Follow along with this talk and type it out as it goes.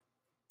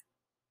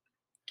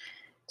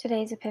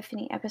Today's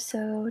Epiphany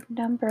episode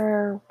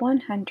number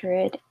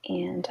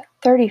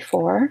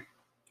 134,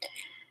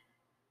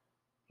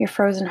 Your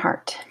Frozen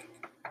Heart.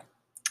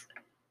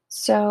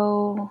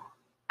 So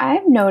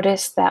I've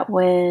noticed that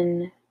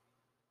when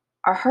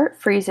our heart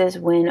freezes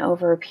when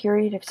over a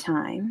period of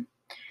time,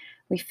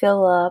 we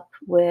fill up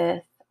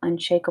with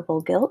unshakable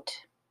guilt,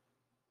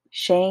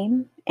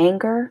 shame,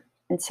 anger,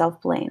 and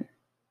self-blame.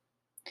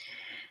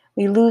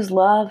 We lose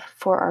love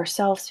for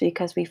ourselves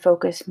because we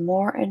focus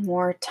more and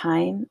more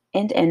time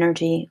and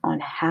energy on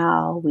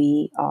how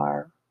we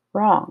are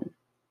wrong.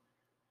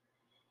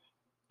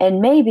 And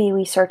maybe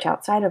we search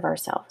outside of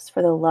ourselves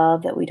for the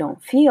love that we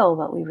don't feel,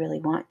 but we really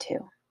want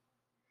to.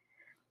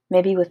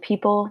 Maybe with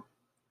people,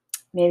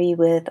 maybe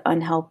with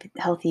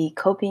unhealthy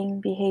coping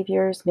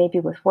behaviors,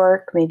 maybe with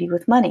work, maybe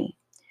with money.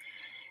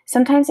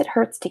 Sometimes it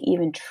hurts to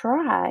even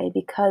try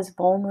because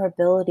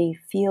vulnerability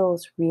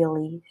feels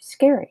really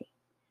scary.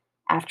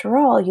 After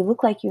all, you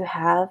look like you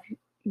have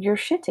your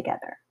shit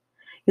together.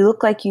 You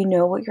look like you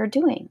know what you're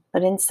doing,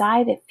 but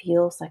inside it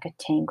feels like a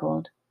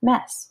tangled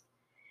mess.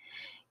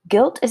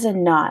 Guilt is a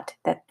knot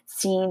that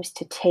seems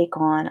to take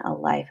on a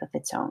life of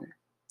its own.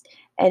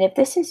 And if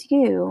this is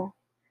you,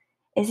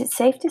 is it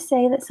safe to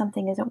say that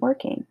something isn't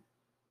working?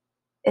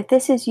 If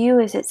this is you,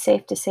 is it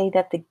safe to say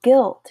that the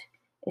guilt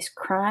is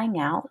crying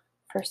out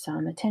for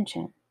some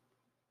attention?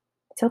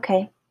 It's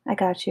okay, I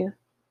got you.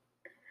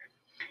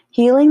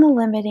 Healing the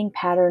limiting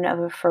pattern of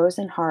a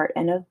frozen heart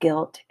and of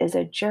guilt is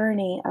a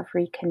journey of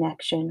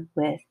reconnection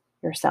with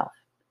yourself.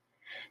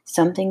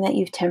 Something that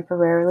you've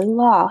temporarily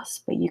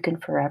lost, but you can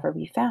forever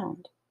be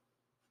found.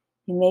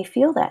 You may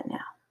feel that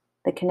now.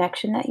 The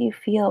connection that you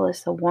feel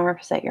is the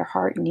warmth that your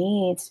heart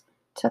needs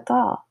to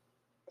thaw.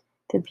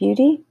 The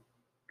beauty?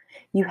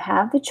 You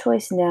have the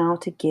choice now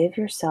to give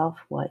yourself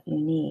what you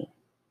need.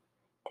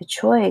 The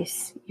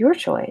choice, your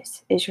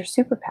choice, is your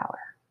superpower,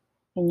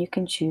 and you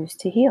can choose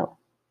to heal.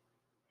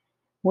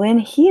 When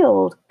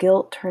healed,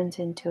 guilt turns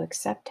into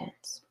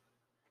acceptance.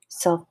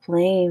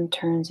 Self-blame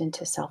turns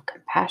into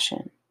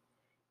self-compassion.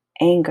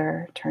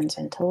 Anger turns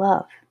into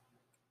love.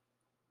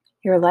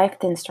 Your life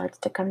then starts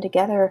to come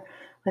together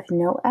with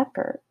no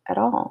effort at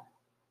all.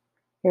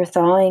 Your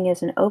thawing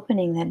is an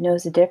opening that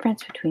knows the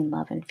difference between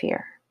love and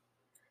fear.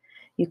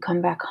 You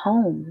come back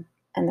home,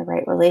 and the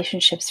right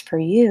relationships for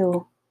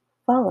you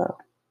follow.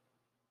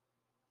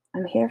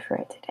 I'm here for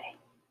it today.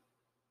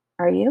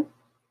 Are you?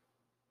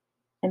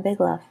 And big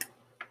love.